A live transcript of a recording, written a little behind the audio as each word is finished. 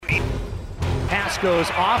Pass goes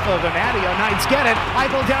off of Amadio. Knights get it.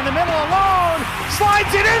 Eichel down the middle alone. Slides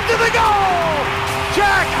it into the goal.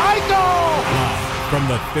 Jack Eichel. From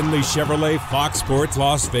the Finley Chevrolet Fox Sports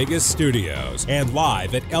Las Vegas studios and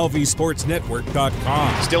live at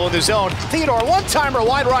lvsportsnetwork.com. Still in the zone. Theodore, one-timer,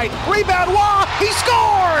 wide right. Rebound, Wah! He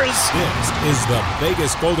scores! This is the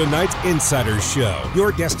Vegas Golden Knights Insider Show,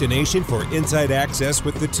 your destination for inside access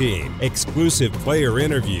with the team, exclusive player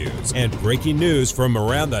interviews, and breaking news from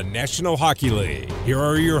around the National Hockey League. Here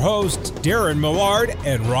are your hosts, Darren Millard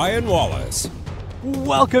and Ryan Wallace.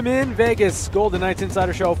 Welcome in, Vegas Golden Knights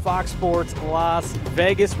Insider Show, Fox Sports Las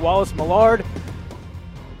Vegas. Wallace Millard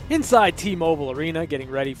inside T-Mobile Arena, getting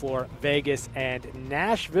ready for Vegas and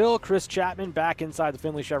Nashville. Chris Chapman back inside the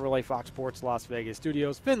Finley Chevrolet Fox Sports Las Vegas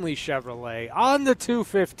studios. Finley Chevrolet on the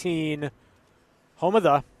 215, home of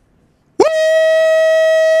the... Woo!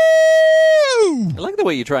 I like the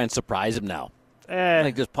way you try and surprise him now.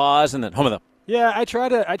 Like just pause and then home of the... Yeah, I try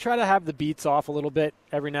to have the beats off a little bit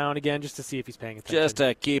every now and again just to see if he's paying attention. Just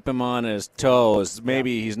to keep him on his toes.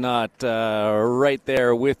 Maybe he's not right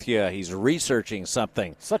there with you. He's researching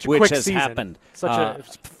something, Such a which quick has season. happened.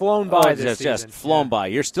 It's flown by this season. Just flown by.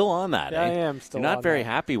 You're still on that, Yeah, eh? I am still You're not on very that.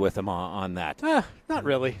 happy with him on that. Not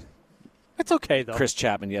really. It's okay, though. Chris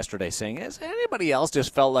Chapman yesterday saying, has anybody else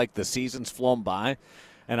just felt like the season's flown by?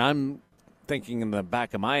 And I'm thinking in the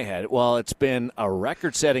back of my head, well, it's been a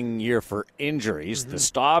record-setting year for injuries, the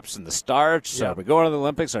stops and the starts. Yeah. Are we going to the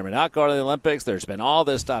Olympics? Are we not going to the Olympics? There's been all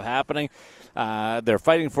this stuff happening. They're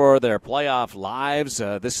fighting for their playoff lives.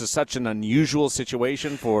 This is such an unusual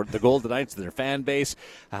situation for the Golden Knights, their fan base.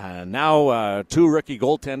 Now two rookie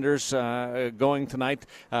goaltenders going tonight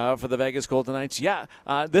for the Vegas Golden Knights. Yeah,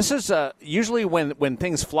 this is usually when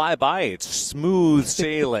things fly by, it's smooth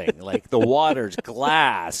sailing, like the water's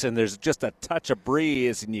glass, and there's just a touch of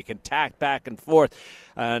breeze, and you can tack back and forth.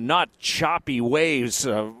 Not choppy waves,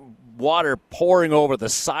 water pouring over the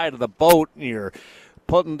side of the boat, and you're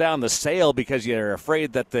putting down the sail because you're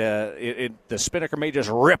afraid that the spinnaker may just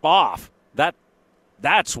rip off.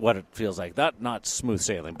 That's what it feels like. Not smooth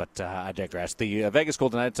sailing, but I digress. The Vegas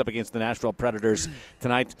Golden Knights up against the Nashville Predators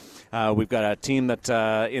tonight. We've got a team that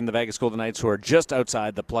in the Vegas Golden Knights who are just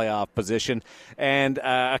outside the playoff position, and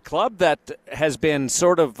a club that has been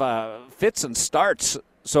sort of fits and starts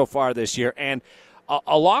so far this year, and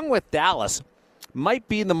along with Dallas, might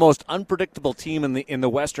be the most unpredictable team in the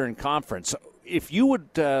Western Conference. If you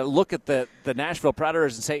would look at the Nashville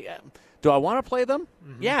Predators and say, do I want to play them?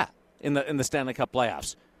 Mm-hmm. Yeah, in the Stanley Cup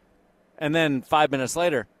playoffs. And then 5 minutes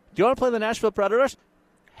later, do you want to play the Nashville Predators?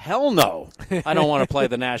 Hell no. I don't want to play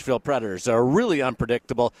the Nashville Predators. They're really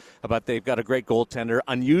unpredictable, but they've got a great goaltender.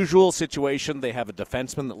 Unusual situation. They have a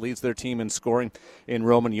defenseman that leads their team in scoring in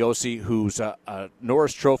Roman Josi, who's a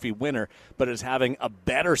Norris Trophy winner, but is having a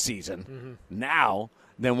better season now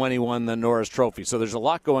than when he won the Norris Trophy. So there's a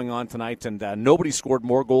lot going on tonight, and nobody scored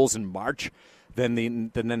more goals in March than the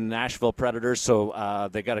Nashville Predators, so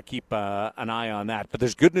they got to keep an eye on that. But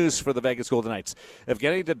there's good news for the Vegas Golden Knights.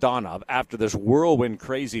 Evgeny Dadonov, after this whirlwind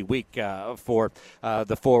crazy week for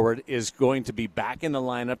the forward, is going to be back in the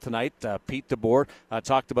lineup tonight. Pete DeBoer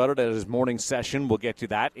talked about it at his morning session. We'll get to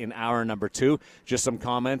that in hour number 2. Just some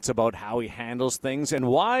comments about how he handles things and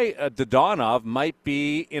why Dadonov might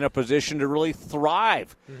be in a position to really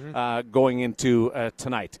thrive going into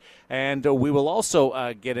tonight. And we will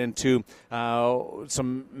also get into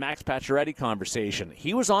some Max Pacioretty conversation.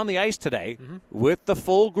 He was on the ice today with the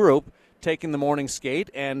full group taking the morning skate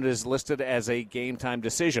and is listed as a game-time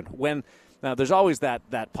decision. Now, there's always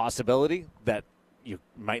that possibility that you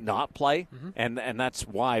might not play, and that's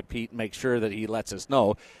why Pete makes sure that he lets us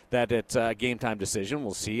know that it's a game-time decision.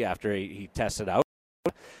 We'll see after he tests it out.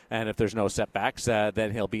 And if there's no setbacks,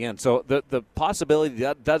 then he'll be in. So the possibility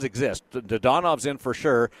does exist. Dadonov's in for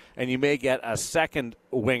sure, and you may get a second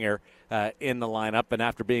winger in the lineup. And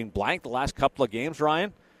after being blank the last couple of games,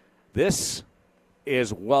 Ryan, this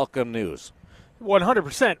is welcome news.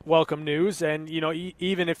 100% welcome news, and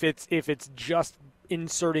even if it's just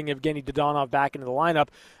inserting Evgeny Dadonov back into the lineup,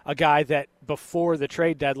 a guy that before the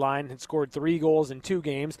trade deadline had scored 3 goals in 2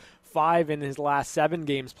 games, 5 in his last 7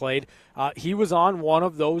 games played. He was on one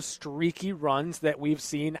of those streaky runs that we've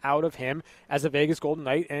seen out of him as a Vegas Golden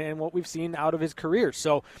Knight and what we've seen out of his career.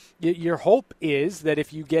 So your hope is that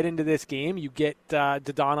if you get into this game, you get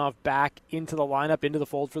Dadonov back into the lineup, into the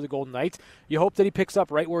fold for the Golden Knights. You hope that he picks up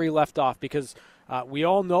right where he left off because We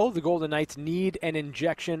all know the Golden Knights need an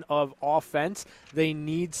injection of offense. They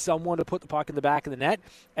need someone to put the puck in the back of the net.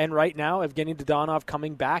 And right now, Evgeny Dadonov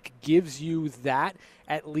coming back gives you that,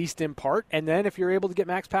 at least in part. And then if you're able to get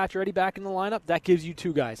Max Pacioretty back in the lineup, that gives you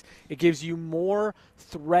two guys. It gives you more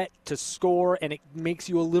threat to score, and it makes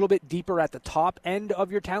you a little bit deeper at the top end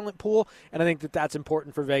of your talent pool. And I think that that's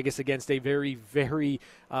important for Vegas against a very, very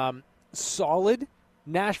solid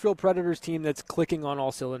Nashville Predators team that's clicking on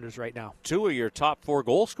all cylinders right now. 2 of your top 4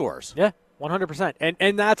 goal scorers. Yeah, 100%.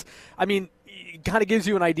 And that's, I mean, it kind of gives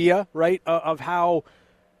you an idea, right, of how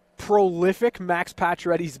prolific Max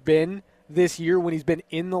Pacioretty's been this year when he's been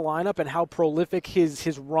in the lineup, and how prolific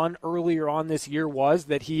his run earlier on this year was,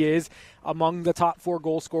 that he is among the top 4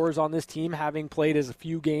 goal scorers on this team, having played as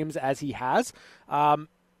few games as he has.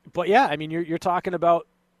 But yeah, I mean, you're talking about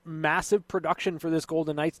massive production for this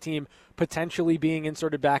Golden Knights team potentially being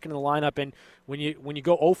inserted back into the lineup. And when you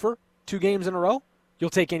go 0 for 2 games in a row, you'll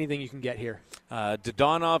take anything you can get here.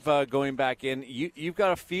 Dadonov going back in, you've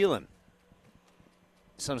got a feeling.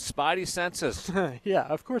 Some spidey senses. Yeah,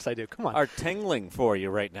 of course I do. Come on. Are tingling for you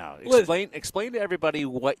right now. Explain to everybody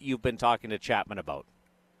what you've been talking to Chapman about.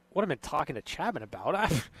 What I've been talking to Chapman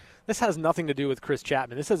about? This has nothing to do with Chris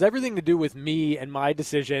Chapman. This has everything to do with me and my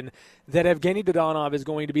decision that Evgeny Dadonov is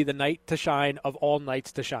going to be the night to shine of all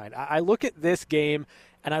nights to shine. I look at this game,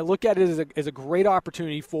 and I look at it as a great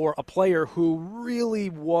opportunity for a player who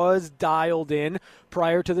really was dialed in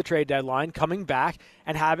prior to the trade deadline, coming back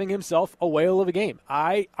and having himself a whale of a game.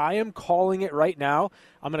 I am calling it right now.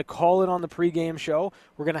 I'm going to call it on the pregame show.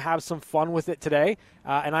 We're going to have some fun with it today.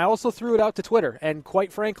 And I also threw it out to Twitter, and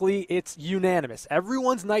quite frankly, it's unanimous.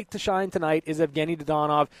 Everyone's night to shine tonight is Evgeny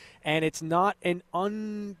Dadonov, and it's not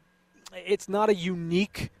a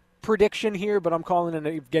unique prediction here, but I'm calling it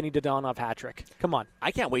an Evgeny Dadonov hat trick. Come on.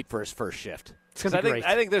 I can't wait for his first shift. It's going to be great.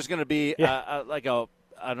 I think there's going to be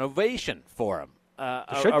an ovation for him.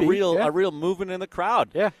 A real real movement in the crowd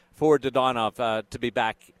for Dadonov to be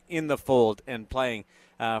back in the fold and playing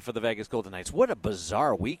for the Vegas Golden Knights. What a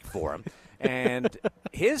bizarre week for him. And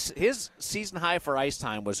his season high for ice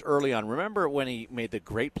time was early on. Remember when he made the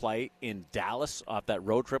great play in Dallas off that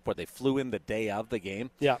road trip where they flew in the day of the game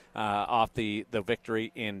off the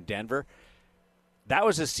victory in Denver? That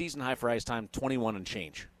was his season high for ice time, 21 and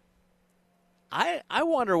change. I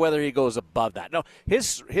wonder whether he goes above that. No,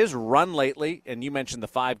 his run lately, and you mentioned the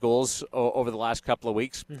 5 goals over the last couple of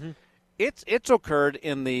weeks, it's occurred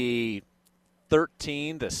in the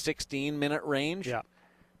 13 to 16 minute range. Yeah.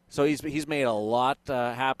 So he's made a lot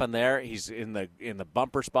happen there. He's in the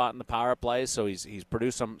bumper spot in the power play, so he's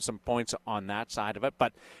produced some points on that side of it.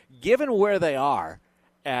 But given where they are,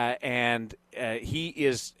 and he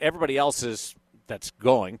is everybody else that's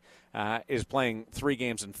going is playing 3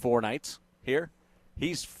 games in 4 nights here.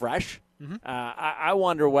 He's fresh. I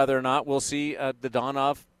wonder whether or not we'll see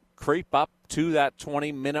Dadonov creep up to that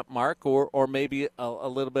 20-minute mark, or maybe a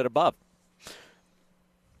little bit above.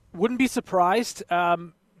 Wouldn't be surprised.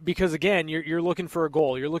 Because, again, you're looking for a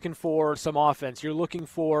goal. You're looking for some offense. You're looking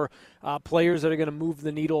for players that are going to move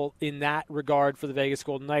the needle in that regard for the Vegas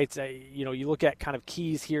Golden Knights. You look at kind of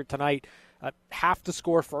keys here tonight. Have to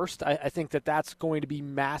score first. I think that's going to be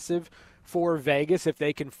massive for Vegas. If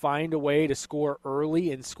they can find a way to score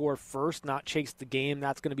early and score first, not chase the game,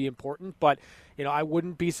 that's going to be important. But, I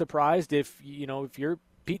wouldn't be surprised if you're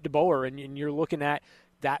Pete DeBoer and you're looking at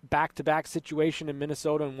that back-to-back situation in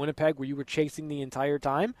Minnesota and Winnipeg where you were chasing the entire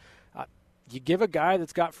time, you give a guy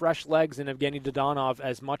that's got fresh legs in Evgeny Dadonov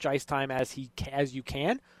as much ice time as you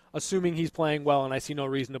can, assuming he's playing well, and I see no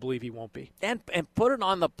reason to believe he won't be. And put it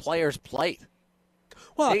on the player's plate.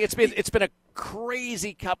 Well, it's been a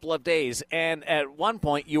crazy couple of days, and at one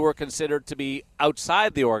point you were considered to be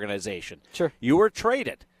outside the organization. Sure. You were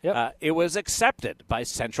traded. Yep. It was accepted by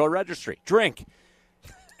Central Registry. Drink.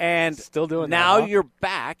 And still doing now that, huh? You're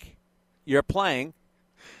back, you're playing.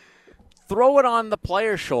 Throw it on the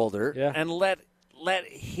player's shoulder and let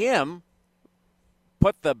him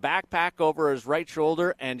put the backpack over his right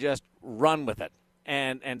shoulder and just run with it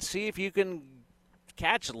and see if you can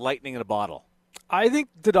catch lightning in a bottle. I think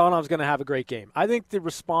Dadonov's going to have a great game. I think the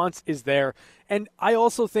response is there, and I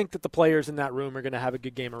also think that the players in that room are going to have a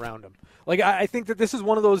good game around him. Like, I think that this is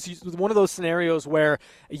one of those scenarios where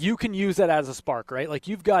you can use that as a spark, right? Like,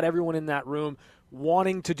 you've got everyone in that room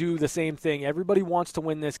wanting to do the same thing. Everybody wants to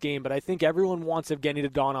win this game, but I think everyone wants Evgeny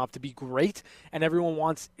Dadonov to be great, and everyone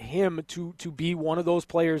wants him to be one of those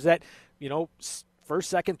players that, first,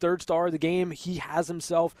 second, third star of the game, he has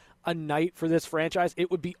himself a night for this franchise.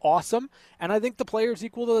 It would be awesome, and I think the player's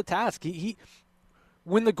equal to the task.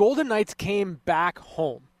 When the Golden Knights came back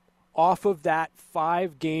home off of that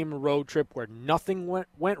 5-game road trip where nothing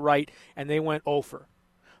went right and they went over.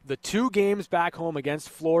 The 2 games back home against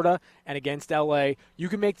Florida and against L.A., you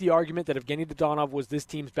can make the argument that Evgeny Dadonov was this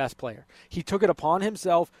team's best player. He took it upon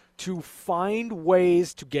himself to find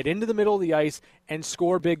ways to get into the middle of the ice and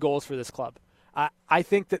score big goals for this club. I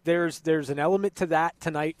think that there's an element to that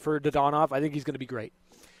tonight for Dadonov. I think he's going to be great.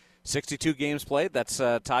 62 games played. That's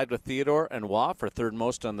tied with Theodore and Waugh for third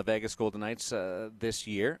most on the Vegas Golden Knights this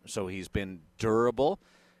year. So he's been durable,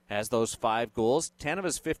 has those 5 goals. 10 of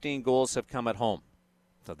his 15 goals have come at home.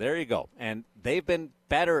 So there you go. And they've been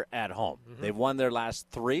better at home. Mm-hmm. They've won their last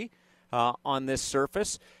 3 on this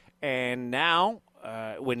surface. And now,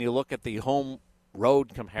 when you look at the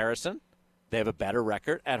home-road comparison, they have a better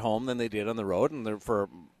record at home than they did on the road. And for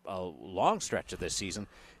a long stretch of this season,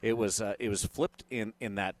 it was flipped in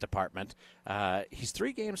that department. He's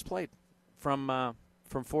 3 games played from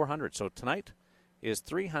 400. So tonight is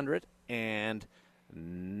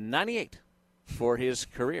 398 for his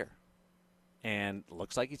career. And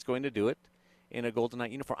looks like he's going to do it in a Golden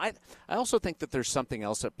Knight uniform. I also think that there's something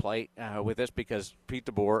else at play with this because Pete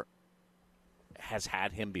DeBoer has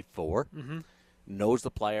had him before, knows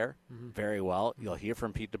the player very well. You'll hear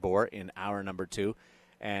from Pete DeBoer in hour number 2.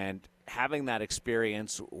 And having that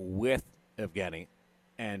experience with Evgeny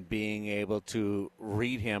and being able to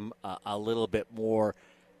read him a little bit more,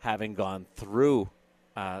 having gone through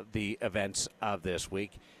the events of this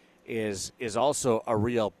week, is also a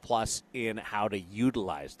real plus in how to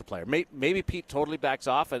utilize the player. Maybe Pete totally backs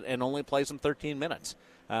off and only plays him 13 minutes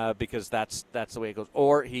because that's the way it goes.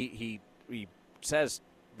 Or he says,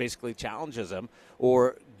 basically challenges him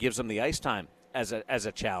or gives him the ice time as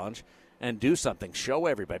a challenge and do something, show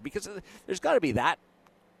everybody. Because there's got to be that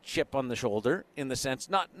chip on the shoulder in the sense,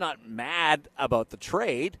 not mad about the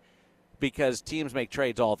trade, because teams make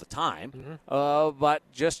trades all the time, but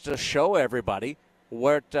just to show everybody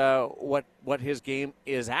what his game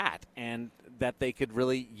is at, and that they could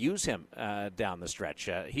really use him down the stretch.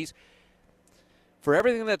 He's, for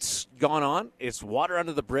everything that's gone on, it's water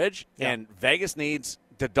under the bridge, and Vegas needs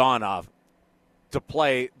Dadonov to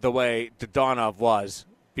play the way Dadonov was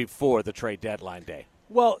before the trade deadline day.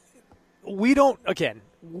 Well, we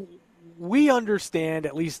understand,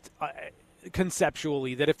 at least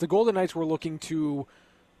conceptually, that if the Golden Knights were looking to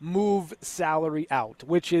move salary out,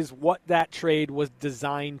 which is what that trade was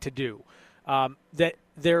designed to do, that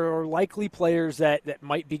there are likely players that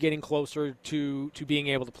might be getting closer to being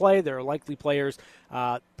able to play. There are likely players,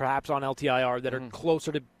 perhaps on LTIR, that are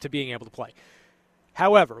closer to being able to play.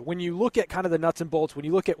 However, when you look at kind of the nuts and bolts, when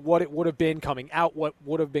you look at what it would have been coming out, what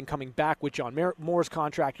would have been coming back with John Moore's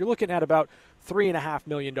contract, you're looking at about $3.5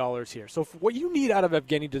 million here. So what you need out of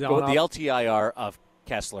Evgeny Dadonov, the LTIR of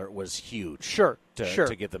Kessler was huge. Sure.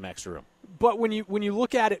 To give them extra room. But when you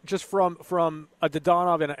look at it just from a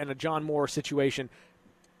Dadonov and a John Moore situation,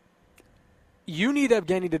 you need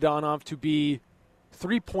Evgeny Dadonov to be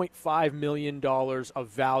 $3.5 million of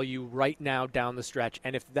value right now down the stretch.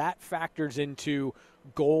 And if that factors into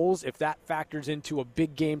goals, if that factors into a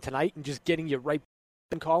big game tonight and just getting you right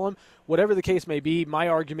in column, whatever the case may be, my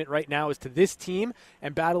argument right now is to this team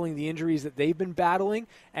and battling the injuries that they've been battling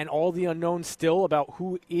and all the unknowns still about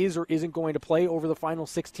who is or isn't going to play over the final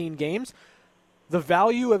 16 games. The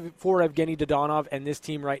value for Evgeny Dadonov and this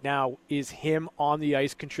team right now is him on the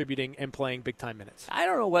ice contributing and playing big-time minutes. I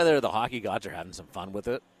don't know whether the hockey gods are having some fun with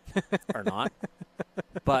it or not,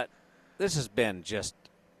 but this has been just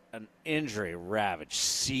an injury-ravaged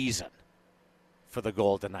season for the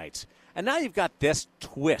Golden Knights. And now you've got this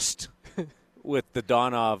twist with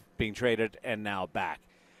Dadonov being traded and now back.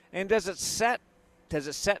 And does it set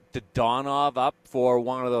Dadonov up for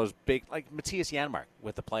one of those big, like Matthias Janmark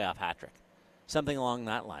with the playoff hat trick? Something along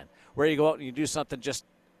that line, where you go out and you do something just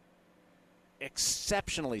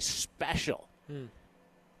exceptionally special.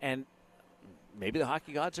 And maybe the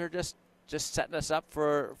hockey gods are just setting us up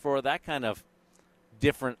for that kind of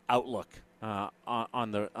different outlook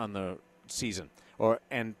on the season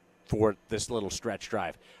and for this little stretch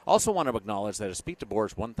drive. Also want to acknowledge that it's Pete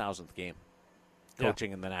DeBoer's 1,000th game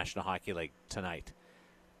coaching in the National Hockey League tonight.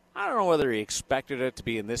 I don't know whether he expected it to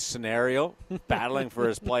be in this scenario, battling for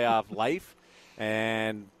his playoff life,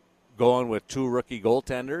 and going with 2 rookie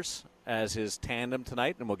goaltenders as his tandem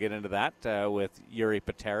tonight, and we'll get into that with Yuri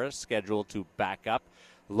Patera scheduled to back up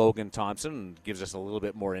Logan Thompson, and gives us a little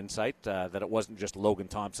bit more insight that it wasn't just Logan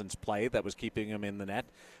Thompson's play that was keeping him in the net,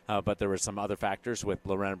 but there were some other factors with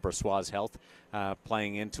Laurent Brossoit's health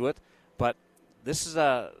playing into it. But this is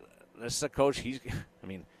a coach.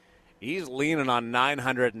 He's leaning on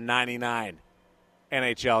 999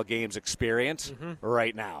 NHL games experience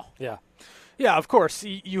right now. Yeah. Yeah, of course.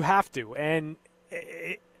 You have to. And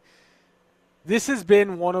this has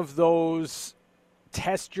been one of those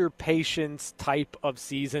test your patience type of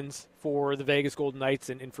seasons for the Vegas Golden Knights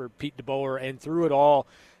and for Pete DeBoer. And through it all,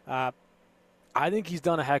 I think he's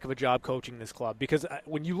done a heck of a job coaching this club, because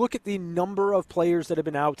when you look at the number of players that have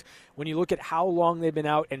been out, when you look at how long they've been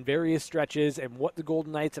out and various stretches and what the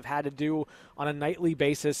Golden Knights have had to do on a nightly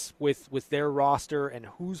basis with their roster and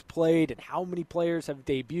who's played and how many players have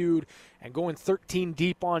debuted and going 13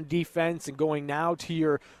 deep on defense and going now to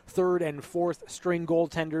your third and fourth string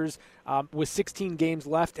goaltenders with 16 games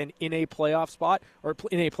left and in a playoff spot or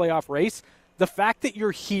in a playoff race, the fact that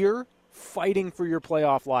you're here fighting for your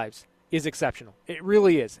playoff lives is exceptional. It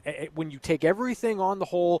really is. When you take everything on the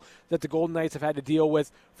whole that the Golden Knights have had to deal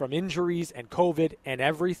with from injuries and COVID and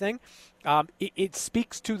everything, it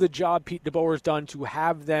speaks to the job Pete DeBoer has done to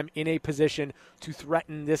have them in a position to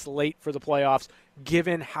threaten this late for the playoffs,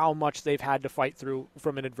 given how much they've had to fight through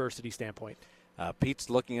from an adversity standpoint. Pete's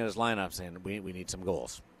looking at his lineup saying, we need some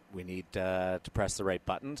goals. We need to press the right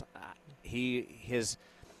buttons. His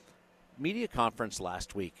media conference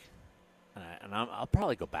last week, and I'll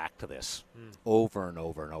probably go back to this over and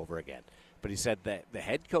over and over again. But he said that the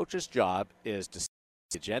head coach's job is to set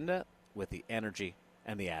the agenda with the energy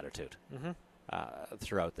and the attitude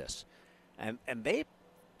throughout this. And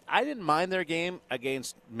I didn't mind their game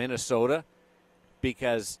against Minnesota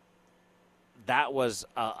because that was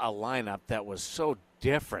a lineup that was so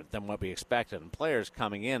different than what we expected. And players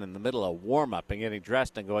coming in the middle of warm-up and getting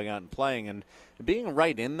dressed and going out and playing and being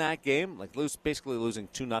right in that game, like basically losing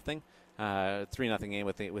 2-0. 3-0 game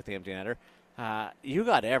with the empty netter. You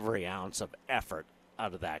got every ounce of effort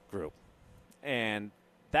out of that group, and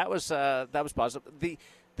that was positive.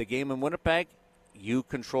 The game in Winnipeg, you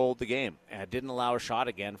controlled the game and didn't allow a shot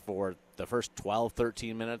again for the first 12,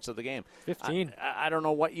 13 minutes of the game. 15. I don't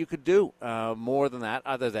know what you could do more than that,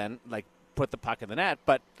 other than like put the puck in the net.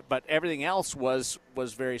 But everything else was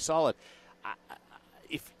very solid.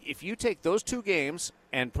 If you take those two games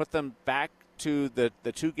and put them back to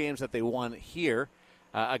the two games that they won here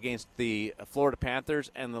against the Florida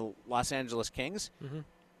Panthers and the Los Angeles Kings,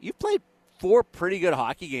 you've played 4 pretty good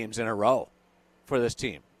hockey games in a row for this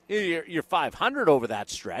team. You're 500 over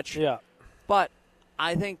that stretch. Yeah. But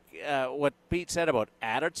I think what Pete said about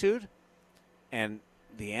attitude and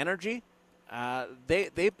the energy,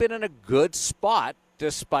 they've been in a good spot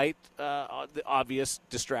despite the obvious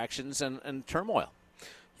distractions and turmoil.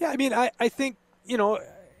 Yeah, I mean, I think,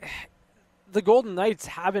 the Golden Knights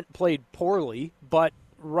haven't played poorly, but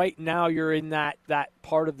right now you're in that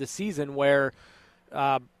part of the season where,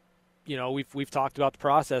 we've talked about the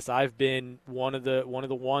process. I've been one of the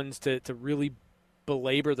ones to really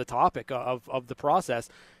belabor the topic of the process.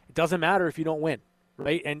 It doesn't matter if you don't win,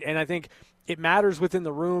 right? And I think it matters within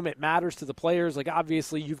the room. It matters to the players. Like,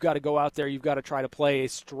 obviously, you've got to go out there. You've got to try to play a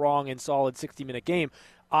strong and solid 60-minute game.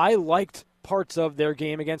 I liked parts of their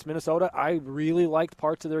game against Minnesota. I really liked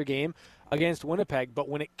parts of their game against Winnipeg, but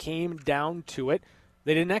when it came down to it,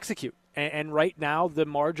 they didn't execute. And right now, the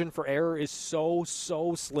margin for error is so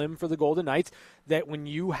slim for the Golden Knights that when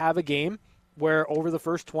you have a game where over the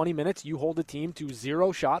first 20 minutes you hold a team to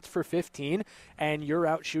 0 shots for 15 and you're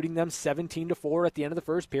out shooting them 17-4 at the end of the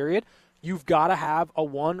first period, you've got to have a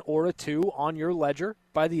 1 or a 2 on your ledger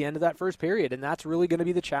by the end of that first period. And that's really going to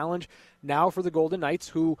be the challenge now for the Golden Knights,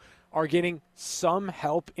 who are getting some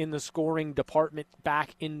help in the scoring department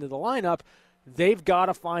back into the lineup. They've got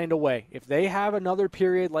to find a way. If they have another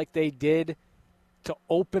period like they did to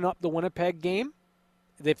open up the Winnipeg game,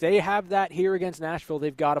 if they have that here against Nashville,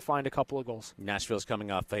 they've got to find a couple of goals. Nashville's coming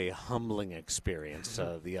off a humbling experience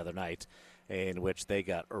the other night in which they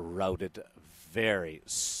got routed very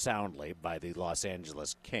soundly by the Los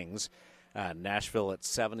Angeles Kings. Nashville at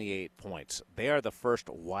 78 points. They are the first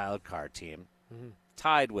wild card team,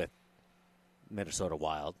 tied with Minnesota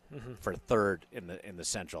Wild for third in the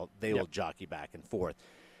Central. They will jockey back and forth.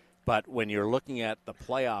 But when you're looking at the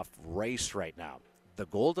playoff race right now, the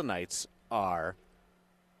Golden Knights are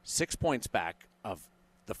 6 points back of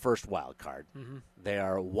the first wild card. They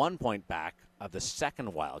are 1 point back of the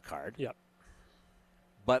second wild card. Yep.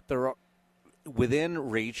 But they're within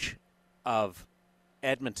reach of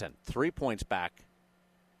Edmonton, 3 points back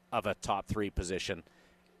of a top 3 position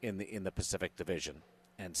in the Pacific Division,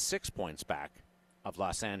 and 6 points back of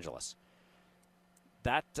Los Angeles.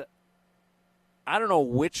 That I don't know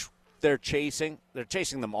which they're chasing. They're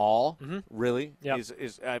chasing them all, really.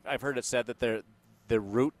 Yep. I've heard it said that the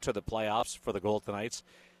route to the playoffs for the Golden Knights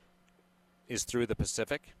is through the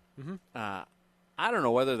Pacific. I don't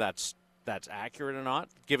know whether that's accurate or not,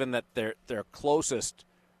 given that their closest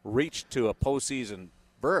reach to a postseason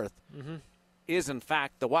berth is, in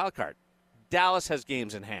fact, the wild card. Dallas has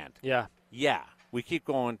games in hand. Yeah. Yeah, we keep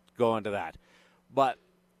going to that. But,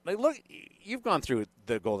 like, look, you've gone through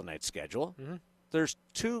the Golden Knights schedule. Mm-hmm. There's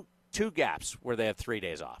two gaps where they have 3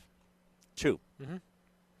 days off. 2. Mm-hmm.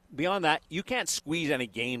 Beyond that, you can't squeeze any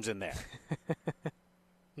games in there.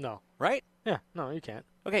 No. Right? Yeah, no, you can't.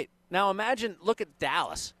 Okay, now look at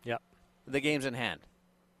Dallas. Yep. The games in hand.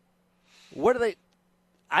 What are they?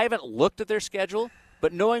 I haven't looked at their schedule,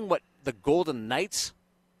 but knowing what the Golden Knights'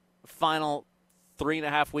 final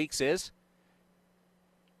 3.5 weeks is,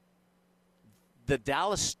 the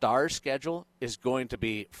Dallas Stars schedule is going to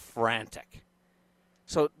be frantic.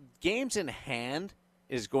 So games in hand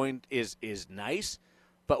is nice,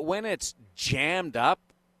 but when it's jammed up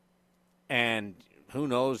and who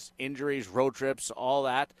knows, injuries, road trips, all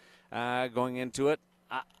that going into it,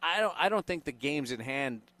 I don't think the games in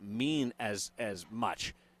hand mean as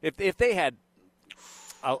much. If they had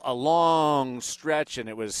a long stretch and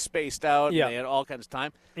it was spaced out and they had all kinds of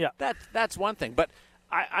time, that's one thing. But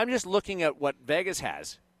I'm just looking at what Vegas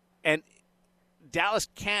has, and Dallas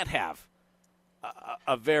can't have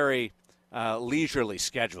a very leisurely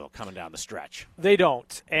schedule coming down the stretch. They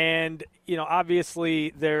don't. And,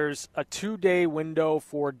 obviously there's a 2-day window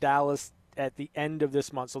for Dallas at the end of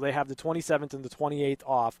this month. So they have the 27th and the 28th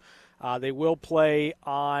off. They will play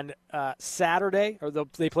on Saturday, or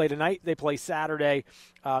they play tonight. They play Saturday,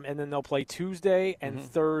 and then they'll play Tuesday and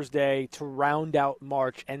Thursday to round out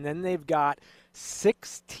March. And then they've got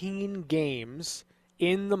 16 games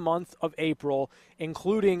in the month of April,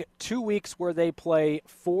 including 2 weeks where they play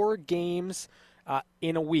 4 games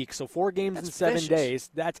in a week. So 4 games in 7 days.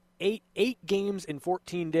 That's eight games in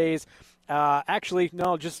 14 days. Actually,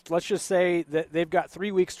 no, let's just say that they've got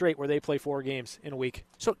 3 weeks straight where they play 4 games in a week.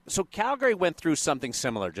 So Calgary went through something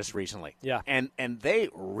similar just recently. Yeah. And they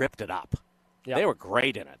ripped it up. Yeah. They were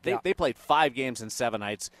great in it. They played 5 games in 7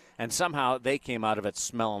 nights, and somehow they came out of it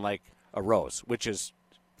smelling like a rose, which is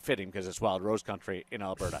fitting because it's Wild Rose Country in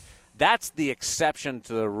Alberta. That's the exception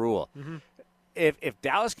to the rule. Mm-hmm. If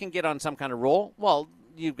Dallas can get on some kind of roll, well,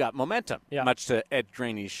 you've got momentum, much to Ed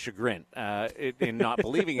Graney's chagrin in not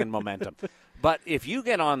believing in momentum. But if you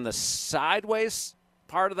get on the sideways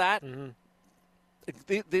part of that,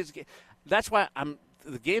 that's why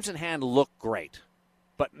the games in hand look great,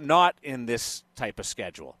 but not in this type of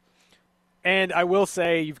schedule. And I will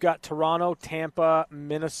say you've got Toronto, Tampa,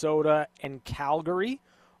 Minnesota, and Calgary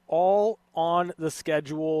all on the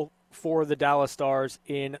schedule for the Dallas Stars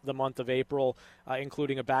in the month of April,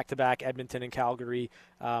 including a back-to-back Edmonton and Calgary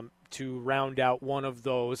to round out one of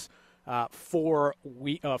those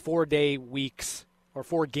 4-day weeks or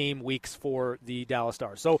 4-game weeks for the Dallas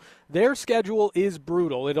Stars. So their schedule is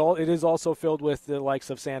brutal. It is also filled with the likes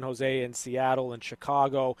of San Jose and Seattle and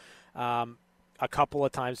Chicago a couple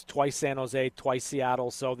of times, twice San Jose, twice Seattle.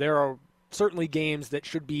 So there are certainly games that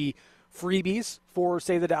should be freebies for,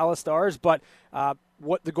 say, the Dallas Stars, but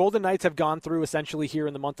what the Golden Knights have gone through essentially here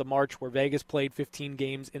in the month of March, where Vegas played 15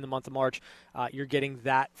 games in the month of March, you're getting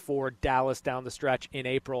that for Dallas down the stretch in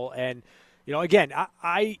April. And, again,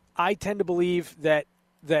 I tend to believe that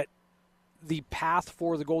the path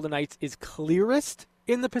for the Golden Knights is clearest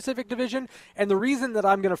in the Pacific Division. And the reason that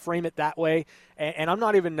I'm going to frame it that way, and I'm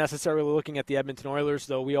not even necessarily looking at the Edmonton Oilers,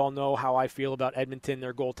 though we all know how I feel about Edmonton,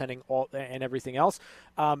 their goaltending, and everything else.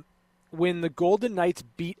 When the Golden Knights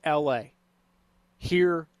beat L.A.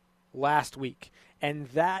 here last week, and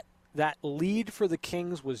that lead for the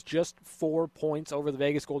Kings was just 4 points over the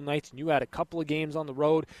Vegas Golden Knights, and you had a couple of games on the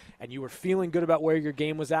road, and you were feeling good about where your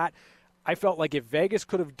game was at, I felt like if Vegas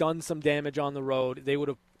could have done some damage on the road, they would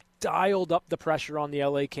have dialed up the pressure on the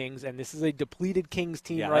LA Kings, and this is a depleted Kings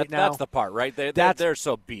team now. That's the part, right? They're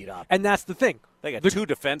so beat up. And that's the thing. They got 2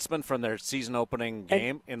 defensemen from their season-opening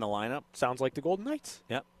game in the lineup. Sounds like the Golden Knights.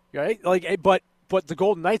 Yep. Right? But the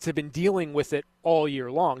Golden Knights have been dealing with it all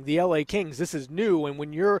year long. The LA Kings, this is new, and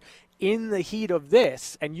when you're in the heat of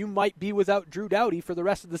this, and you might be without Drew Doughty for the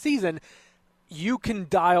rest of the season, you can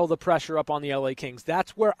dial the pressure up on the LA Kings.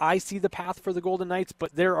 That's where I see the path for the Golden Knights,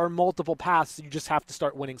 but there are multiple paths. You just have to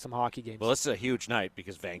start winning some hockey games. Well, this is a huge night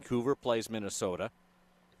because Vancouver plays Minnesota.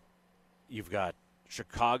 You've got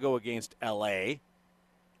Chicago against LA.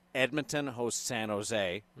 Edmonton hosts San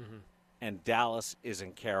Jose. And Dallas is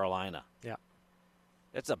in Carolina. Yeah.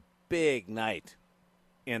 It's a big night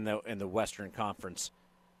in the Western Conference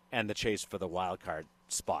and the chase for the wild card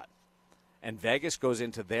spot. And Vegas goes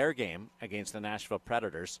into their game against the Nashville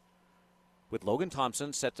Predators with Logan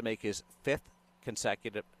Thompson set to make his 5th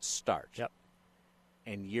consecutive start. Yep.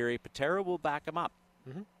 And Yuri Patera will back him up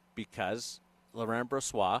because Laurent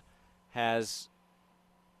Brossoit has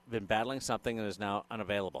been battling something and is now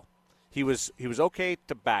unavailable. he was okay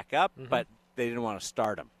to back up, but they didn't want to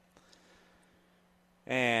start him.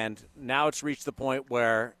 And now it's reached the point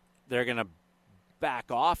where they're going to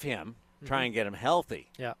back off him, try and get him healthy.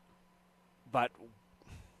 Yeah. But,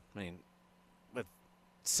 I mean, with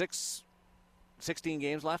 16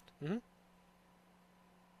 games left,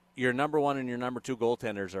 your number one and your number two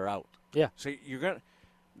goaltenders are out. Yeah. So you're going to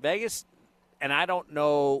 – Vegas, and I don't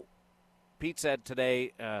know – Pete said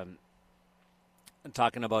today,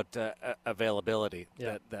 talking about availability,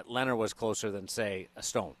 that Leonard was closer than, say, a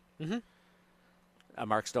Stone, a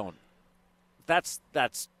Mark Stone. That's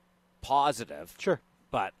positive. Sure.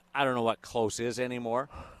 But I don't know what close is anymore.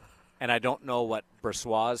 And I don't know what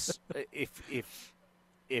Brossois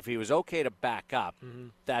if he was okay to back up,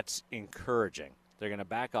 that's encouraging. They're going to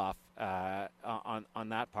back off on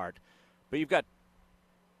that part. But you've got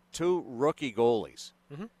two rookie goalies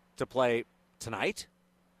to play tonight,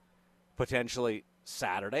 potentially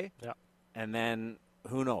Saturday, and then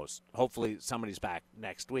who knows? Hopefully somebody's back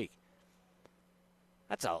next week.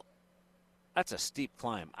 That's a steep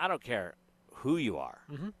climb. I don't care who you are.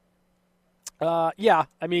 Yeah,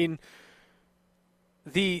 I mean,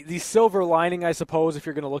 the silver lining, I suppose, if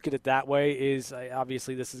you're going to look at it that way, is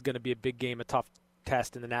obviously this is going to be a big game, a tough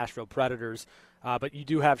test in the Nashville Predators. But you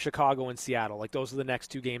do have Chicago and Seattle. Like, those are the next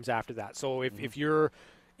two games after that. So if you're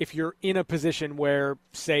in a position where,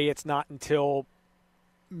 say, it's not until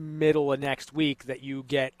middle of next week that you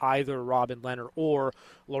get either Robin Lehner or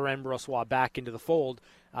Laurent Brossois back into the fold,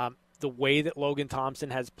 the way that Logan Thompson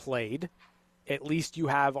has played, at least you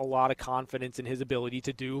have a lot of confidence in his ability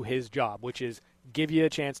to do his job, which is give you a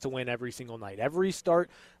chance to win every single night. Every start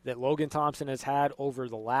that Logan Thompson has had over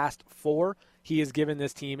the last 4, he has given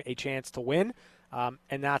this team a chance to win,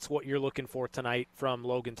 and that's what you're looking for tonight from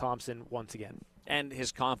Logan Thompson once again. And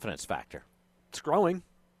his confidence factor. It's growing.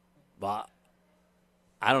 Well,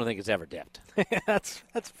 I don't think it's ever dipped. That's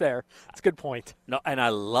fair. That's a good point. No, and I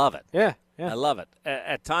love it. Yeah. I love it.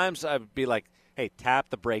 At times I'd be like, hey, tap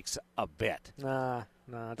the brakes a bit. Nah,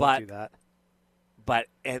 don't do that. But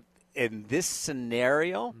in this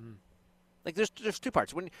scenario, like there's two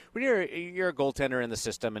parts. When you're a goaltender in the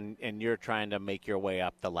system and you're trying to make your way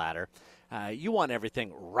up the ladder, you want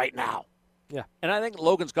everything right now. Yeah. And I think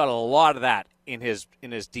Logan's got a lot of that in his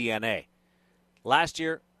DNA. Last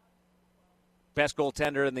year, best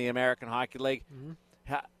goaltender in the American Hockey League.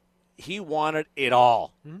 He wanted it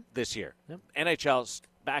all this year. Yep. NHL's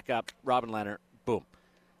back up, Robin Lehner, boom.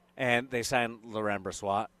 And they signed Laurent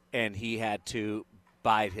Brossois, and he had to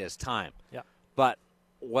bide his time. Yeah. But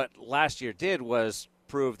what last year did was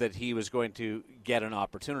prove that he was going to get an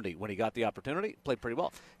opportunity. When he got the opportunity, played pretty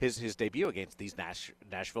well. His debut against these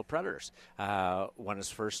Nashville Predators, won his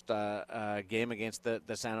first game against the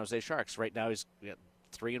San Jose Sharks. Right now he's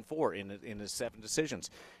 3-4 in his 7 decisions.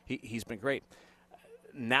 He's been great.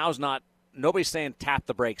 Nobody's saying tap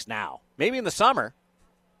the brakes now. Maybe in the summer,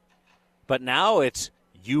 but now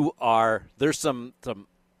there's some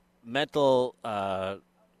mental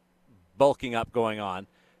bulking up going on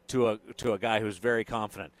to a guy who's very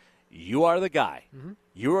confident. You are the guy.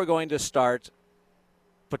 You are going to start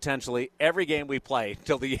potentially every game we play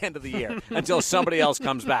till the end of the year, until somebody else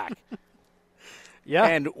comes back. Yeah.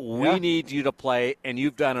 And we need you to play, and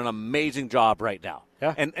you've done an amazing job right now.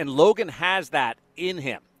 Yeah. And Logan has that in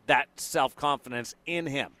him, that self-confidence in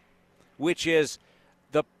him, which is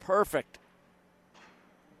the perfect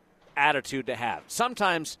attitude to have.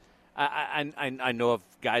 Sometimes I know of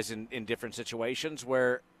guys in different situations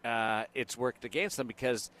where it's worked against them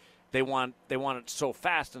because they want it so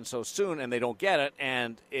fast and so soon, and they don't get it,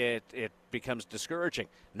 and it becomes discouraging.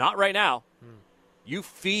 Not right now. You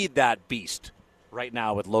feed that beast right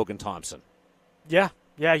now with Logan Thompson. Yeah,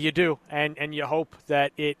 you do, and you hope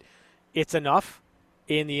that it's enough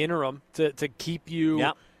in the interim to keep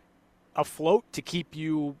you afloat, to keep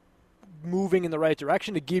you moving in the right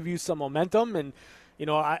direction, to give you some momentum. And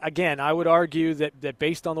I would argue that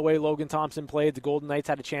based on the way Logan Thompson played, the Golden Knights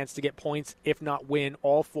had a chance to get points, if not win,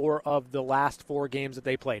 all 4 of the last 4 games that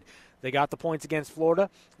they played. They got the points against Florida,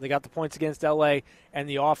 they got the points against L.A., and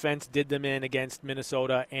the offense did them in against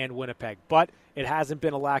Minnesota and Winnipeg. But it hasn't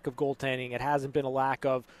been a lack of goaltending. It hasn't been a lack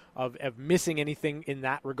of missing anything in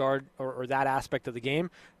that regard or that aspect of the game.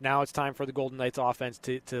 Now it's time for the Golden Knights offense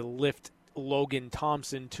to lift Logan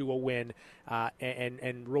Thompson to a win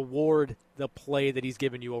and reward the play that he's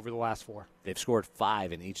given you over the last 4. They've scored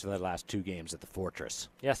 5 in each of their last 2 games at the Fortress.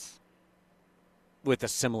 Yes. With a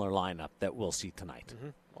similar lineup that we'll see tonight.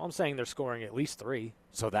 Well, I'm saying they're scoring at least 3.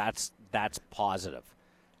 So that's positive.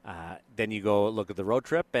 Then you go look at the road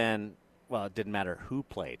trip, and, well, it didn't matter who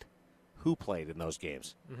played in those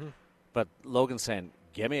games. But Logan's saying,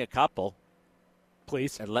 give me a couple,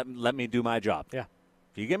 please, and let me do my job. Yeah.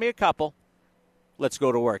 If you give me a couple, let's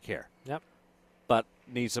go to work here. Yep. But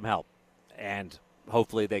need some help, and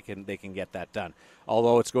hopefully they can get that done.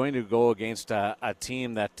 Although it's going to go against a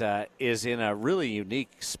team that is in a really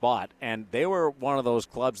unique spot, and they were one of those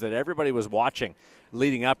clubs that everybody was watching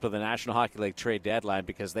leading up to the National Hockey League trade deadline,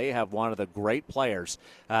 because they have one of the great players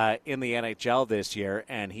in the NHL this year,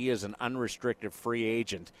 and he is an unrestricted free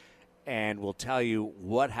agent. And we'll tell you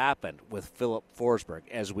what happened with Philip Forsberg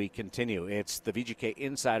as we continue. It's the VGK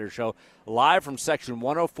Insider Show, live from Section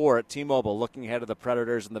 104 at T-Mobile, looking ahead of the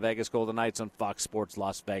Predators and the Vegas Golden Knights on Fox Sports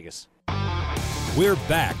Las Vegas. We're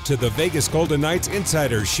back to the Vegas Golden Knights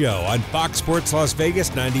Insider Show on Fox Sports Las Vegas,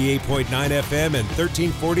 98.9 FM and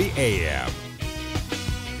 1340 AM.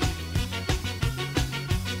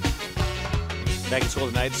 Vegas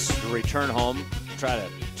Golden Knights return home, try to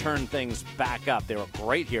turn things back up. They were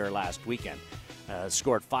great here last weekend.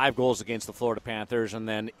 Scored 5 goals against the Florida Panthers and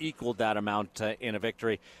then equaled that amount in a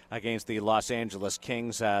victory against the Los Angeles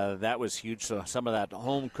Kings. That was huge. So some of that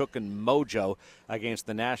home cooking mojo against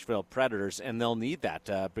the Nashville Predators, and they'll need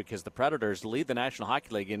that because the Predators lead the National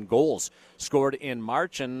Hockey League in goals scored in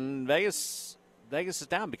March, and Vegas is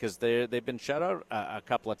down because they've been shut out a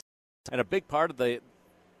couple of times. And a big part of the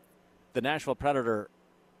Nashville Predator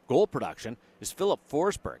goal production is Philip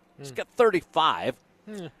Forsberg. He's got 35.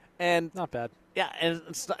 And not bad. Yeah,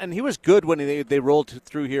 and he was good when they rolled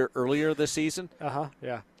through here earlier this season.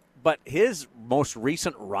 Yeah. But his most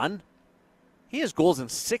recent run, he has goals in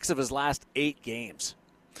 6 of his last 8 games.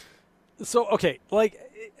 So, okay,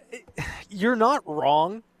 you're not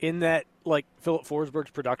wrong in that, Philip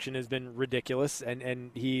Forsberg's production has been ridiculous,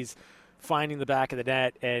 and he's finding the back of the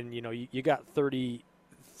net, and, you got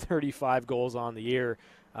 35 goals on the year.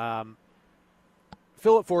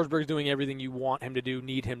 Philip Forsberg's doing everything you want him to do,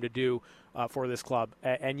 need him to do for this club.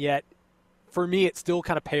 And yet, for me, it still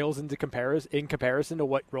kind of pales in comparison to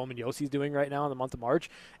what Roman Josi's doing right now in the month of March.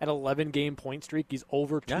 An 11-game point streak. He's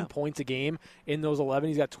over 2 points a game in those 11.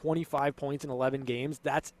 He's got 25 points in 11 games.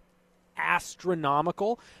 That's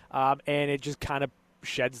astronomical, and it just kind of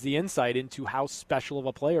sheds the insight into how special of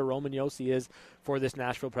a player Roman Josi is for this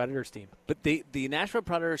Nashville Predators team. But the Nashville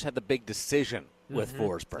Predators had the big decision with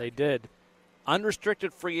Forsberg. They did.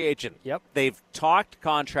 Unrestricted free agent. Yep. They've talked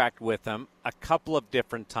contract with him a couple of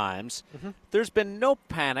different times. There's been no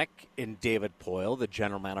panic in David Poile, the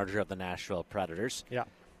general manager of the Nashville Predators. Yeah.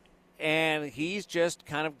 And he's just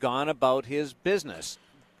kind of gone about his business.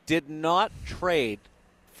 Did not trade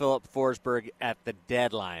Philip Forsberg at the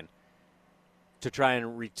deadline to try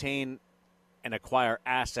and retain and acquire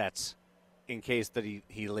assets in case that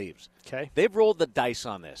he leaves. Okay. They've rolled the dice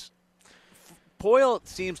on this. Poile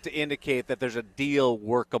seems to indicate that there's a deal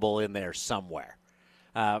workable in there somewhere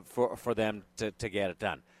for them to get it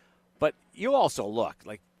done. But you also look,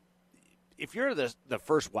 if you're the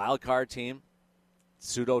first wild card team,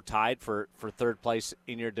 pseudo tied for third place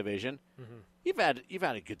in your division, you've had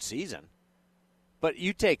a good season. But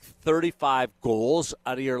you take 35 goals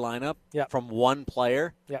out of your lineup from one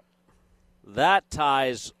player, that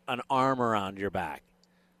ties an arm around your back.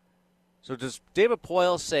 So does David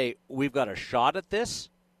Poile say, we've got a shot at this?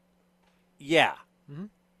 Yeah,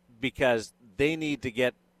 because they need to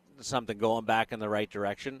get something going back in the right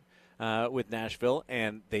direction with Nashville,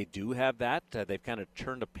 and they do have that. They've kind of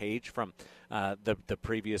turned a page from the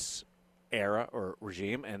previous era or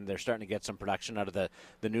regime, and they're starting to get some production out of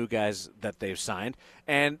the new guys that they've signed.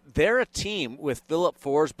 And they're a team with Philip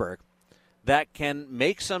Forsberg that can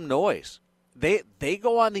make some noise. They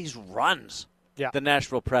go on these runs. The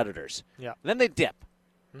Nashville Predators. And then they dip.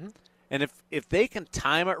 And if they can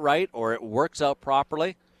time it right or it works out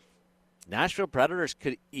properly, Nashville Predators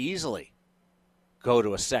could easily go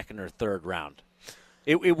to a second or third round.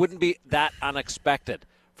 It wouldn't be that unexpected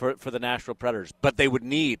for the Nashville Predators, but they would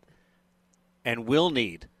need and will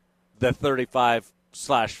need the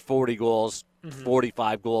 35/40 goals,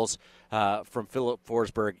 45 goals from Philip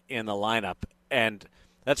Forsberg in the lineup. And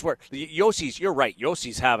that's where you're right.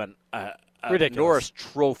 Josi's having a Norris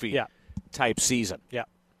Trophy type season. Yeah.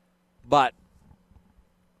 But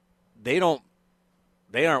they aren't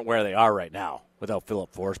where they are right now without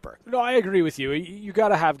Philip Forsberg. No, I agree with you. You got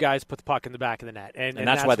to have guys put the puck in the back of the net. And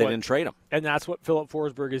that's why they didn't trade him. And that's what Philip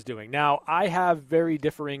Forsberg is doing. Now, I have very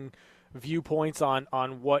differing viewpoints on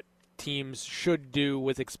what teams should do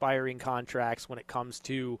with expiring contracts when it comes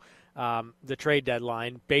to the trade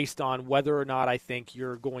deadline based on whether or not I think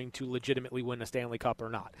you're going to legitimately win a Stanley Cup or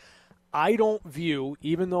not. I don't view,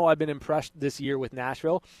 even though I've been impressed this year with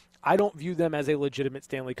Nashville, I don't view them as a legitimate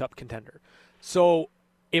Stanley Cup contender. So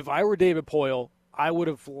if I were David Poile, I would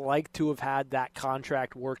have liked to have had that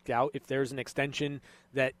contract worked out. If there's an extension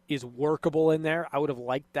that is workable in there, I would have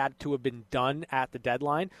liked that to have been done at the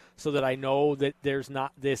deadline so that I know that there's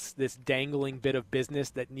not this dangling bit of business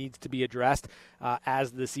that needs to be addressed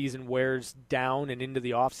as the season wears down and into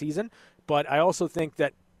the offseason. But I also think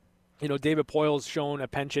that David Poyle's shown a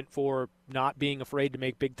penchant for not being afraid to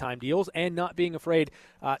make big-time deals and not being afraid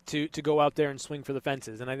to go out there and swing for the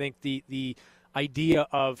fences. And I think the idea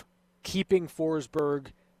of keeping Forsberg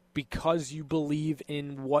because you believe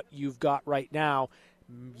in what you've got right now,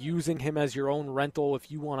 using him as your own rental, if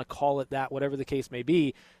you want to call it that, whatever the case may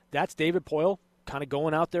be, that's David Poyle kind of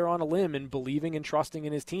going out there on a limb and believing and trusting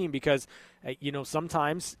in his team because,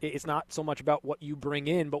 sometimes it's not so much about what you bring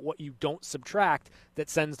in, but what you don't subtract that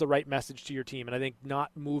sends the right message to your team. And I think not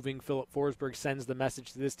moving Philip Forsberg sends the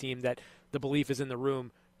message to this team that the belief is in the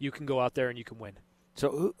room. You can go out there and you can win.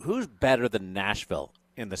 So who's better than Nashville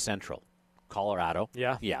in the Central? Colorado?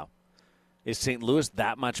 Yeah. Is St. Louis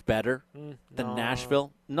that much better than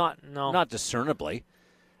Nashville? Not discernibly.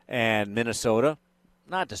 And Minnesota?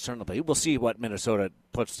 Not discernibly. We'll see what Minnesota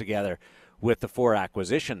puts together with the 4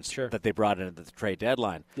 acquisitions that they brought in at the trade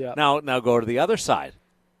deadline. Yeah. Now go to the other side.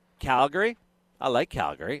 Calgary? I like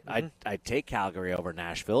Calgary. I'd take Calgary over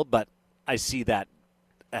Nashville, but I see that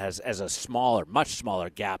as a much smaller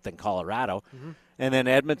gap than Colorado. Mm-hmm. And then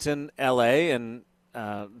Edmonton, L.A., and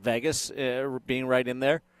Vegas being right in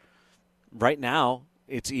there. Right now,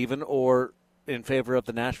 it's even or in favor of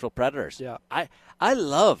the Nashville Predators. Yeah. I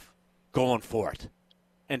love going for it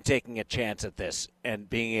and taking a chance at this and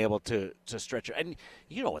being able to stretch it. And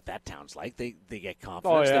you know what that town's like. They get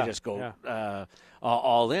confidence. Oh, yeah. They just go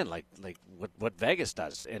all in like what Vegas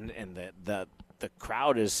does. And the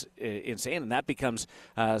crowd is insane, and that becomes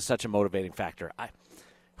such a motivating factor.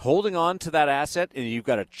 Holding on to that asset, and you've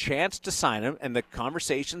got a chance to sign him, and the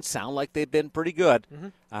conversations sound like they've been pretty good.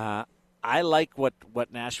 Mm-hmm. I like what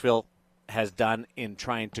Nashville has done in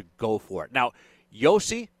trying to go for it. Now,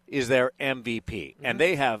 Josi is their MVP, and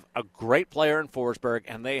they have a great player in Forsberg,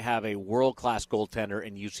 and they have a world-class goaltender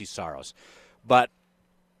in UC Saros. But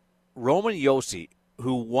Roman Josi,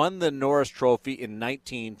 who won the Norris Trophy in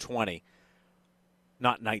 1920,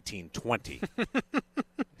 not 1920.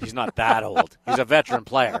 He's not that old. He's a veteran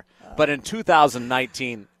player. But in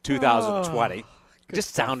 2019, 2020,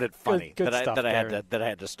 just sounded funny good that I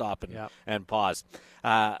had to stop and pause.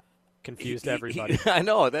 Confused everybody. I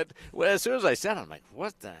know that. Well, as soon as I said it, I'm like,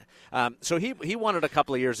 what the? So he won it a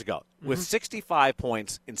couple of years ago with 65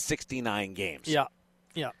 points in 69 games. Yeah.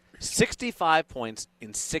 65 points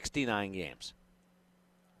in 69 games.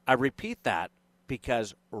 I repeat that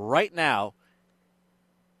because right now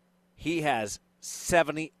he has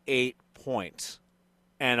 78 points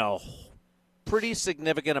and a pretty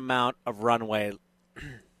significant amount of runway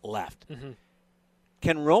left. Mm-hmm.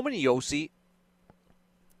 Can Roman Josi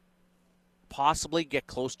possibly get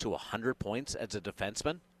close to 100 points as a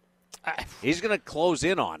defenseman? He's going to close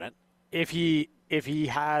in on it. If he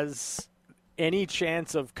has any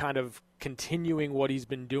chance of kind of continuing what he's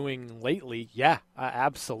been doing lately,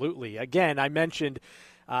 absolutely. Again, I mentioned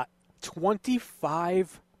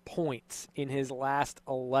 25 points in his last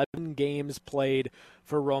 11 games played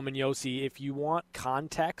for Roman Josi. If you want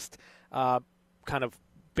context, kind of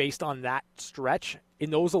based on that stretch, in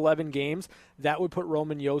those 11 games, that would put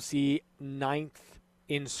Roman Josi 9th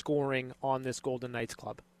in scoring on this Golden Knights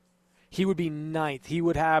club. He would be 9th. He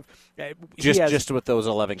would have just with those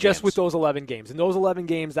 11 games. Just with those 11 games. In those 11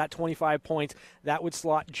 games, that 25 points, that would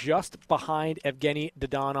slot just behind Evgeny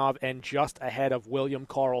Dadonov and just ahead of William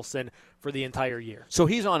Karlsson for the entire year. So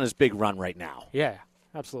he's on his big run right now. Yeah,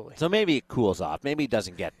 absolutely. So maybe it cools off. Maybe he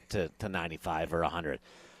doesn't get to 95 or 100.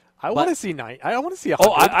 I want to see 9. I want to see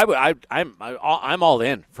 100. I'm all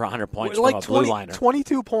in for 100 points from a blue liner.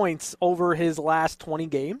 22 points over his last 20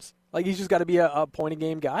 games. Like he's just got to be a point a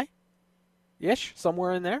game guy. Ish,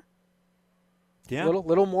 somewhere in there. Yeah.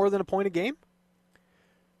 Little more than a point a game.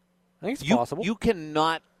 I think it's possible. You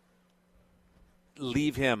cannot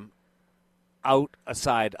leave him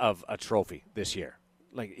outside of a trophy this year.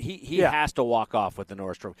 Like he has to walk off with the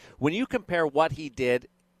Norris Trophy. When you compare what he did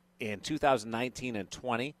in 2019 and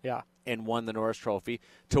 20 and won the Norris Trophy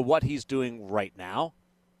to what he's doing right now,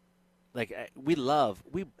 like we drool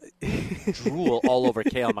all over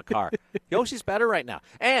Cale Makar. Yoshi's better right now.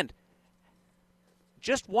 And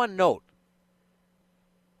just one note.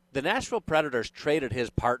 The Nashville Predators traded his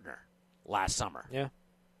partner last summer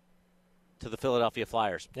to the Philadelphia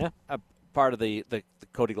Flyers. Yeah. A part of the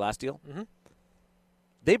Cody Glass deal. Mm-hmm.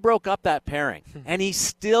 They broke up that pairing, and he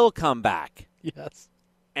still come back. Yes.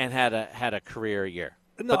 And had a career year.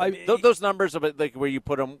 No, those numbers of it, like where you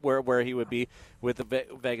put him, where he would be with the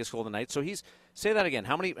Vegas Golden Knights. So say that again.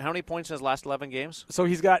 How many points in his last 11 games? So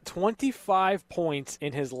he's got 25 points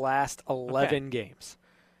in his last 11 games,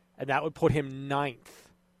 and that would put him 9th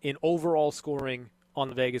in overall scoring on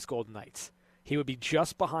the Vegas Golden Knights. He would be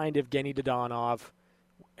just behind Evgeny Dadonov,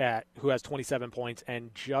 who has 27 points,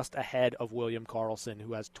 and just ahead of William Karlsson,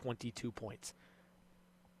 who has 22 points.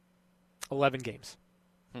 11 games.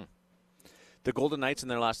 The Golden Knights in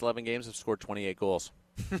their last 11 games have scored 28 goals,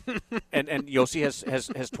 and Josi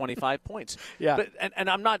has 25 points. Yeah, but, and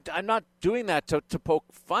I'm not doing that to poke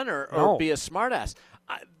fun or be a smartass.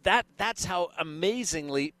 That's how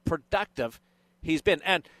amazingly productive he's been.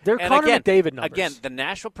 And they're Connor McDavid numbers. Again, the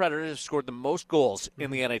Nashville Predators have scored the most goals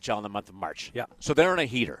in the NHL in the month of March. Yeah, so they're in a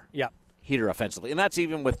heater. Yeah, heater offensively, and that's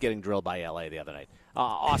even with getting drilled by LA the other night.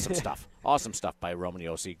 Awesome stuff. Awesome stuff by Roman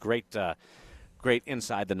Josi. Great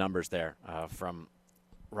inside the numbers there from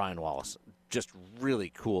Ryan Wallace. Just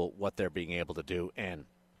really cool what they're being able to do. And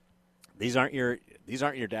these aren't your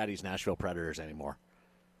daddy's Nashville Predators anymore.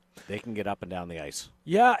 They can get up and down the ice.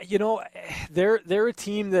 Yeah, they're a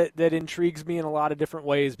team that intrigues me in a lot of different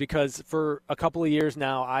ways because for a couple of years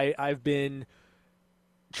now I've been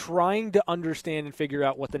trying to understand and figure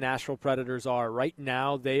out what the Nashville Predators are. Right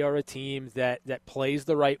now they are a team that plays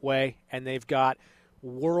the right way, and they've got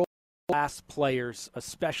world-class players,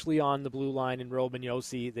 especially on the blue line in Roman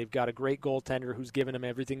Josi. They've got a great goaltender who's given them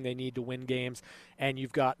everything they need to win games, and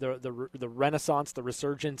you've got the renaissance, the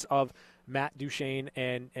resurgence of Matt Duchene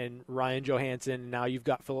and Ryan Johansson. Now you've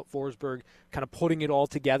got Philip Forsberg kind of putting it all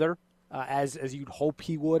together as you'd hope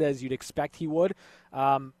he would, as you'd expect he would.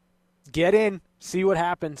 Get in, see what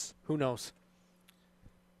happens. Who knows?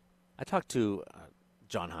 I talked to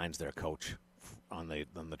John Hines, their coach, on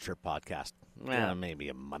the Trip podcast, maybe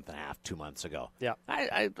a month and a half, 2 months ago. Yeah,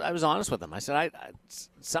 I was honest with him. I said,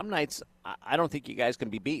 some nights I don't think you guys can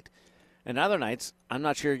be beat, and other nights I'm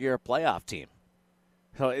not sure you're a playoff team.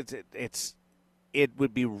 So it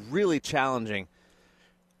would be really challenging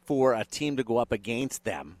for a team to go up against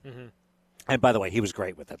them. Mm-hmm. And by the way, he was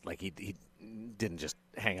great with it. Like he didn't just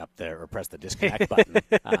hang up there or press the disconnect button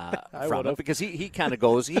from it, because he kind of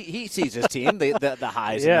goes. He sees his team, the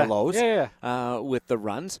highs and the lows with the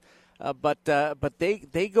runs. But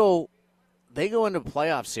they go into a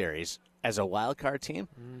playoff series as a wild card team.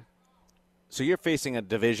 Mm. So you're facing a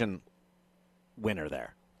division winner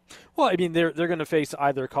there. Well, I mean, they're going to face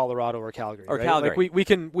either Colorado or Calgary. Or right? Calgary.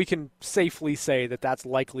 Like we can safely say that that's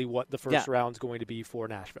likely what the first round's going to be for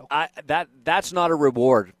Nashville. That's not a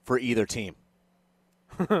reward for either team.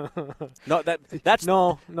 No, that's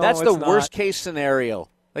the worst case scenario.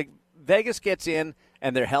 Like Vegas gets in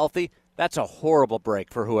and they're healthy. That's a horrible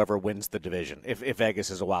break for whoever wins the division. If Vegas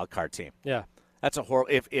is a wild card team, that's a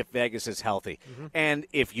horrible. If Vegas is healthy, and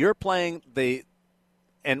if you're playing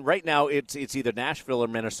and right now it's either Nashville or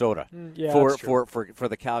Minnesota for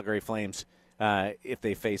the Calgary Flames if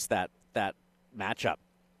they face that matchup.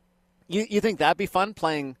 You think that'd be fun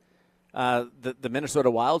playing the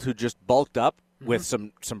Minnesota Wild, who just bulked up with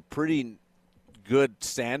some pretty good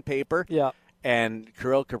sandpaper, and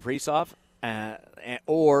Kirill Kaprizov,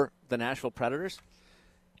 or the Nashville Predators?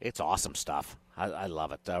 It's awesome stuff. I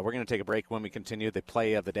love it. We're going to take a break. When we continue the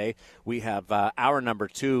play of the day, we have hour number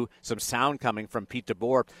 2, some sound coming from Pete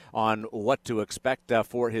DeBoer on what to expect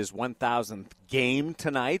for his 1,000th game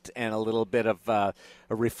tonight, and a little bit of a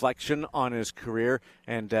reflection on his career.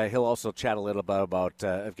 And he'll also chat a little bit about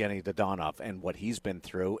Evgeny Dadonov and what he's been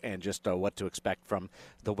through, and just what to expect from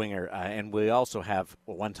the winger. And we also have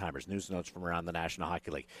one-timers, news notes from around the National Hockey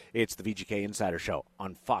League. It's the VGK Insider Show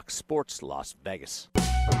on Fox Sports Las Vegas.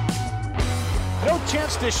 No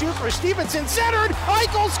chance to shoot for Stevenson. Centered.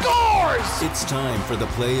 Eichel scores! It's time for the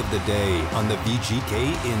play of the day on the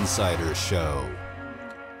VGK Insider Show.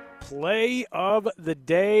 Play of the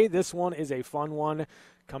day. This one is a fun one,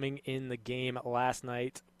 coming in the game last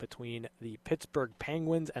night between the Pittsburgh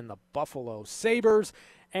Penguins and the Buffalo Sabres.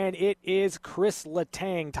 And it is Chris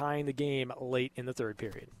Letang tying the game late in the third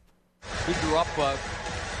period. He grew up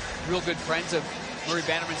real good friends of Murray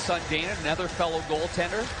Bannerman's son, Dana, another fellow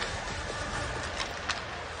goaltender.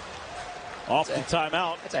 Off the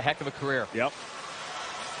timeout. That's a heck of a career. Yep.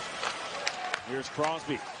 Here's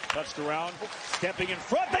Crosby. Touched around. Stepping in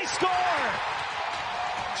front. They score!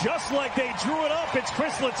 Just like they drew it up, it's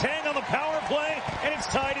Chris Letang on the power play, and it's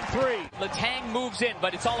tied at 3. Letang moves in,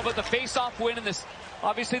 but it's all about the face-off win and this,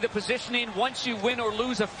 obviously the positioning once you win or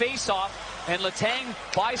lose a face-off. And Letang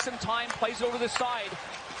buys some time, plays over the side.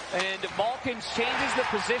 And Malkin changes the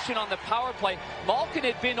position on the power play. Malkin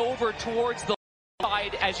had been over towards the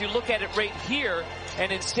side, as you look at it right here,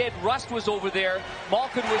 and instead Rust was over there.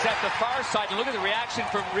 Malkin was at the far side. And look at the reaction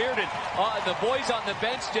from Reardon. The boys on the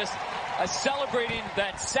bench just celebrating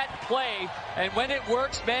that set play. And when it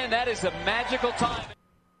works, man, that is a magical time.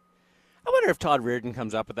 I wonder if Todd Reardon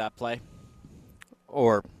comes up with that play,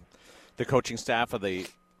 or the coaching staff of the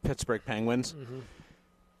Pittsburgh Penguins,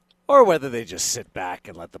 or whether they just sit back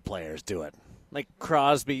and let the players do it. Like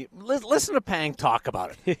Crosby, listen to Pang talk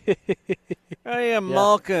about it.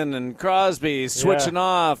 Malkin and Crosby switching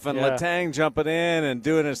off, and Letang jumping in and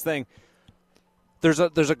doing his thing. There's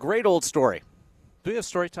a great old story. Do we have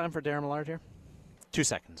story time for Darren Millard here? 2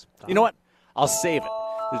 seconds. You know what? I'll save it.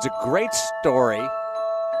 There's a great story.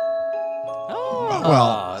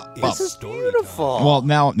 This is beautiful. Well,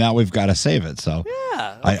 now we've got to save it. So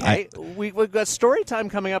yeah, okay. We've got story time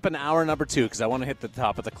coming up in hour number 2 because I want to hit the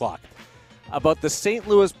top of the clock about the St.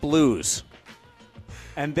 Louis Blues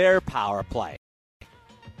and their power play.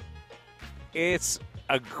 It's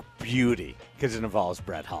a beauty because it involves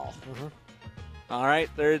Brett Hull. All right,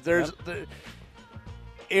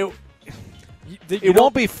 it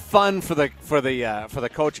won't be fun for the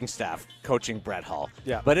coaching staff coaching Brett Hull.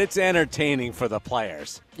 Yeah. But it's entertaining for the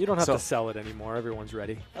players. You don't have to sell it anymore. Everyone's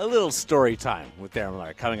ready. A little story time with Darren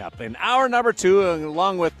Millard coming up in hour number 2,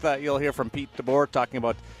 along with you'll hear from Pete DeBoer talking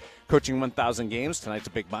about coaching 1,000 games. Tonight's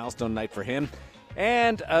a big milestone night for him.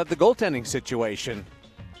 And the goaltending situation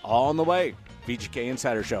all on the way. VGK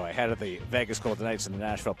Insider Show ahead of the Vegas Golden Knights and the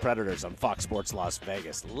Nashville Predators on Fox Sports Las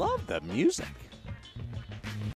Vegas. Love the music.